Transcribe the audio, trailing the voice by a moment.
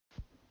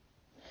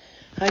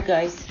Hi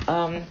guys.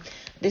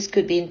 This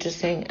could be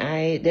interesting.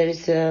 There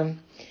is a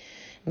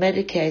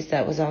murder case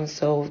that was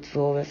unsolved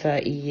for over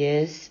 30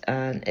 years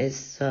and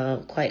is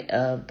quite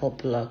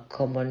popular,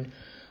 common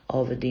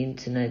over the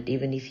internet.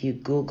 Even if you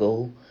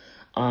Google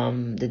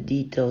the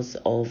details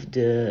of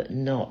the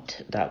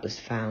note that was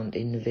found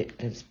in the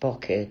victim's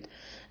pocket,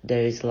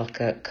 there is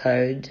like a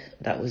code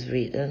that was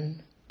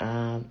written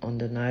on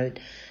the note,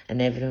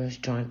 and everyone was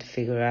trying to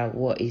figure out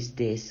what is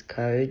this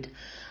code.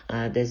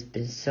 There's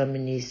been so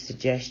many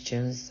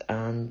suggestions,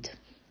 and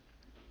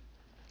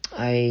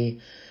I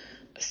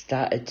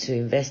started to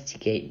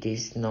investigate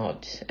this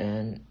note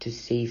and to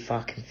see if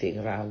I can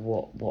figure out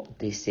what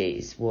this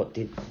is. What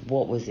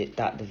was it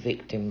that the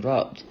victim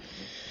wrote?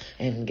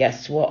 And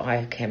guess what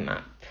I came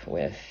up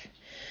with?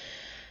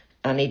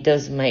 And it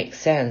does make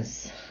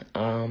sense.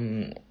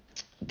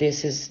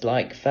 This is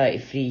like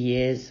 33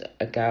 years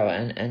ago,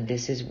 and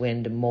this is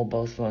when the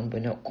mobile phones were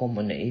not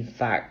common. In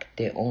fact,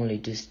 they only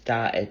just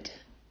started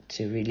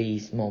to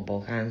release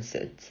mobile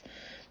handsets.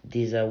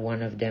 These are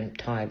one of them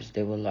types.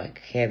 They were like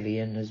heavy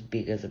and as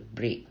big as a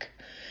brick.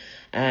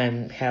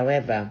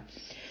 However,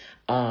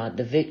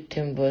 the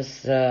victim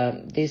was,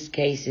 this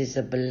case is,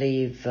 I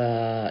believe,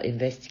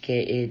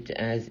 investigated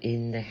as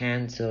in the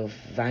hands of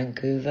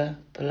Vancouver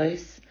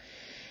police.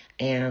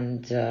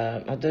 And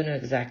I don't know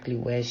exactly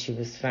where she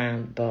was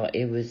found, but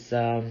it was,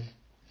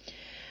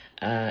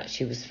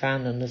 she was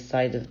found on the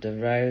side of the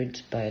road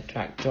by a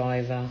truck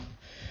driver.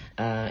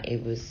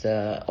 It was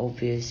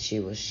obvious she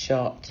was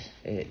shot.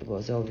 It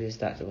was obvious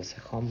that it was a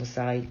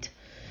homicide,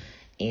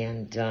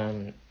 and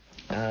her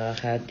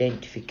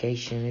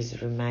identification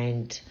has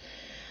remained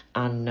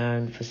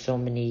unknown for so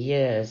many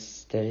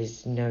years. There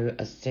is no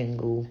a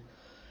single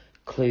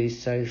clue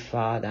so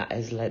far that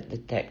has led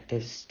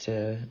detectives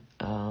to,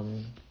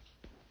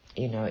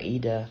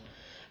 either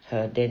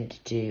her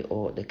identity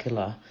or the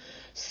killer.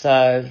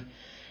 So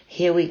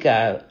here we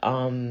go.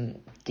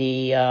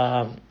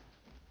 The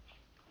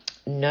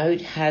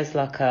note has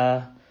like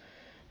a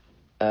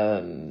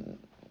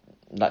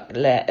like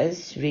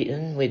letters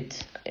written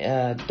with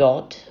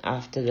dot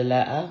after the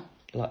letter,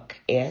 like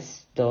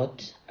S.O.S.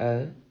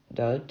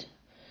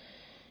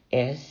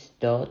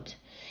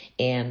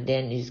 and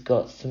then it's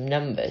got some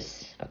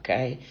numbers.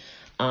 Okay,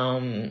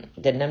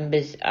 the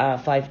numbers are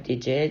 5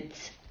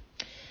 digits,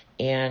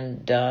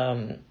 and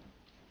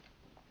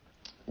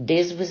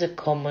this was a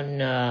common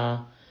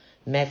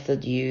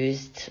method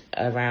used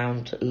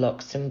around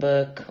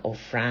Luxembourg or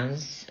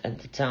France at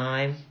the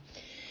time,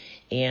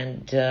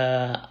 and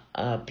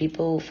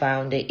people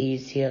found it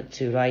easier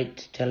to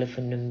write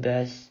telephone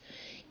numbers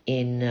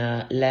in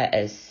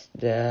letters.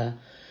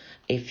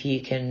 If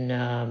you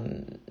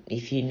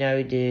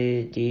know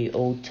the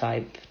old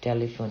type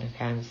telephone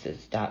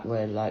handsets that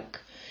were like,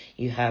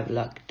 you have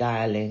like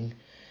dialing,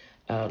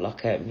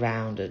 like a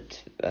rounded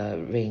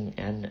ring,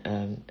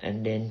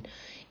 and then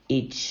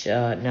each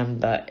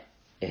number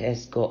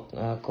has got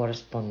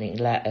corresponding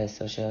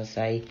letters, or shall I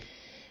say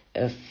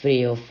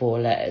 3 or 4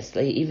 letters.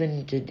 Like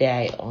even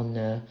today on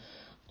the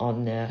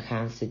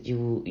handset,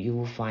 you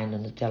will find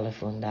on the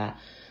telephone that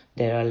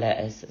there are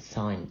letters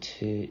assigned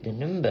to the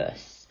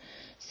numbers.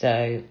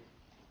 So,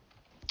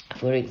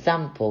 for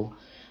example,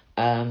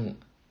 an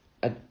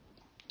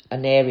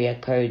area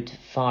code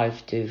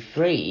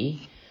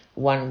 523,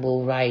 one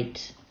will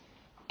write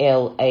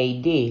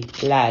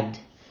LAD, lad,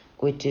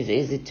 which is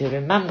easy to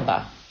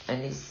remember,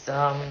 and it's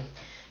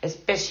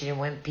especially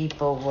when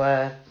people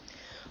were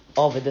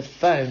over the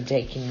phone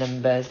taking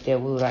numbers, they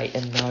will write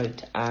a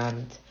note,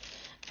 and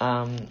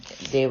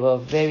they were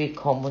very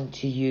common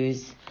to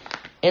use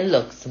in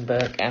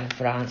Luxembourg and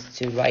France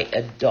to write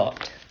a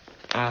dot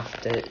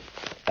after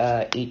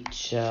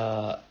each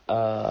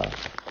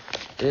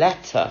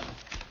letter.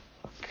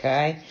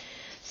 Okay,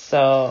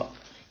 so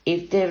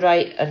if they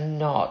write a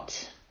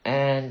note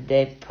and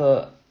they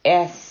put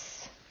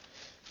S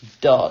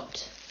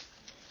dot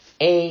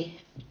A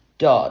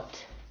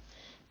dot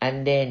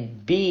and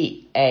then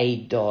B.A.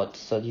 dot,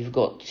 so you've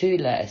got 2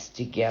 letters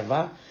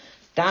together,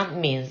 that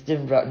means the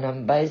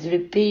number is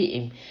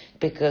repeating,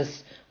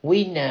 because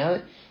we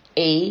know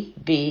A,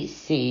 B,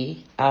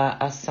 C are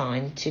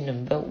assigned to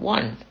number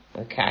 1,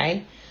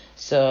 okay?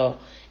 So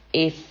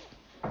if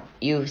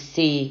you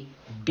see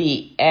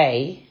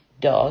B.A.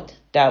 dot,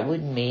 that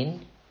would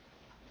mean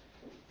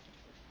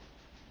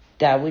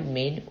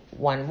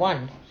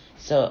 1-1.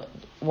 So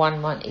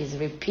 1-1 is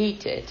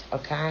repeated,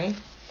 okay?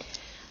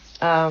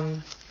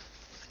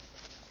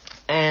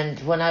 And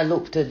when I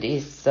looked at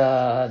these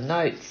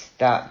notes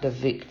that the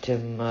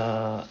victim,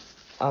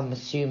 I'm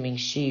assuming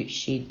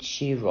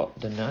she wrote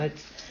the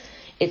notes,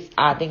 it's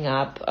adding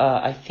up.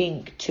 I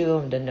think 2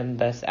 of the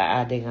numbers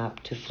are adding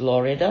up to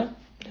Florida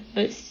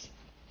numbers.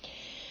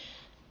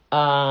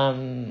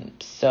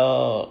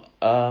 So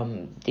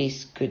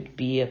this could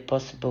be a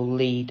possible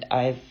lead.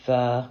 I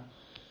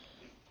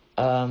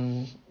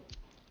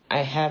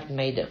have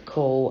made a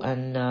call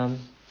and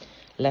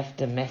left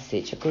a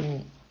message. I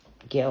couldn't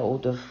get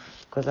hold of,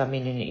 because I'm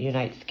in the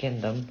United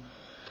Kingdom,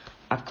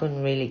 I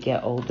couldn't really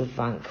get hold of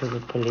Vancouver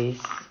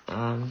police.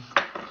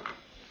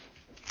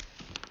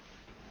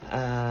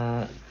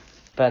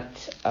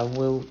 but I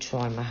will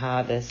try my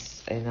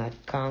hardest, and I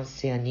can't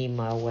see an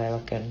email where I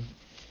can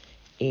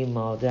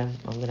email them.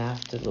 I'm going to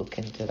have to look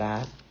into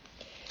that.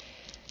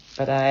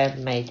 But I have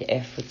made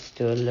efforts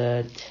to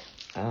alert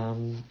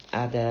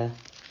other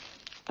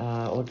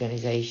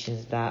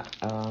organizations that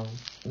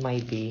may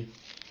be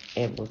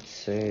able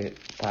to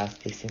pass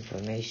this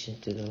information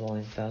to the law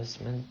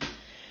enforcement.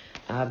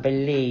 I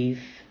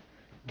believe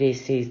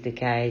this is the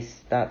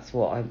case. That's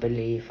what I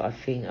believe. I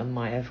think I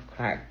might have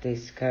cracked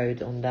this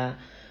code on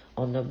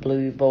the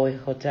Blue Boy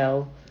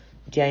Hotel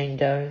Jane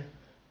Doe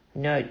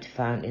note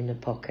found in the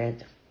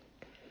pocket.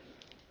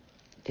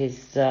 It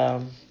is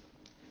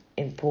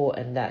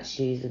important that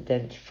she's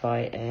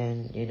identified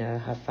and,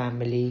 her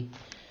family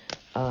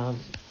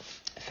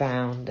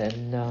found,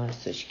 and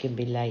so she can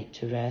be laid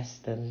to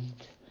rest. And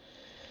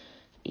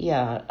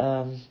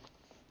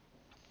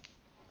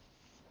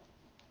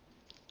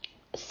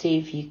see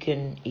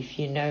if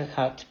you know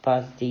how to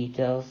pass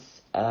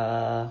details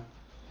on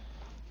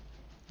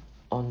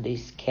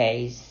this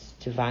case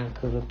to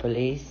Vancouver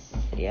police.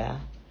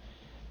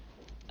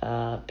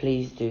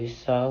 Please do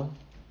so.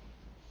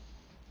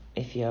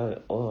 If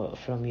you're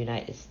from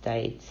United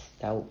States,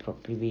 that would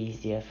probably be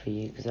easier for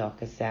you, because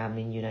like I say, I'm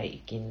in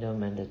United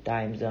Kingdom and the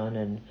time zone,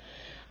 and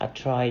I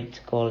tried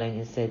calling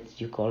and said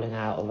you're calling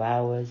out of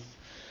hours.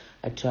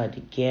 I tried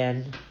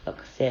again.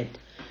 Like I said,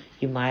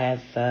 you might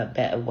have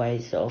better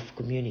ways of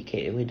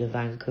communicating with the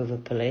Vancouver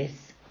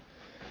police.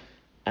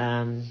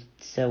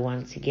 So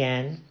once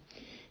again,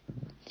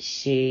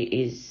 she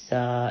is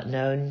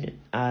known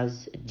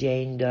as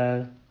Jane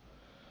Doe,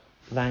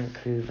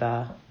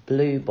 Vancouver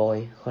Blue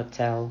Boy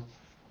Hotel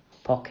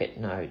pocket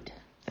note.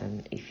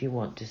 And if you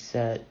want to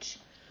search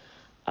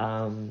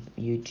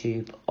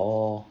YouTube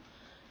or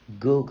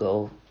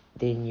Google,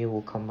 then you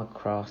will come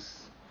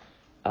across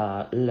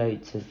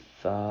loads of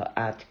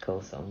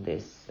articles on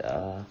this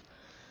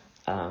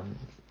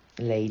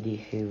lady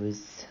who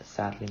was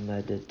sadly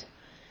murdered.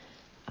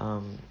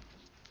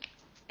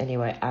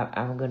 Anyway,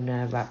 I'm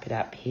gonna wrap it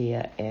up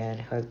here, and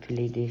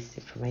hopefully this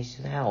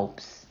information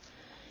helps.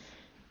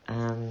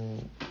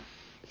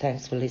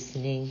 Thanks for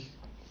listening.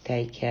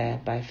 Take care.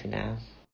 Bye for now.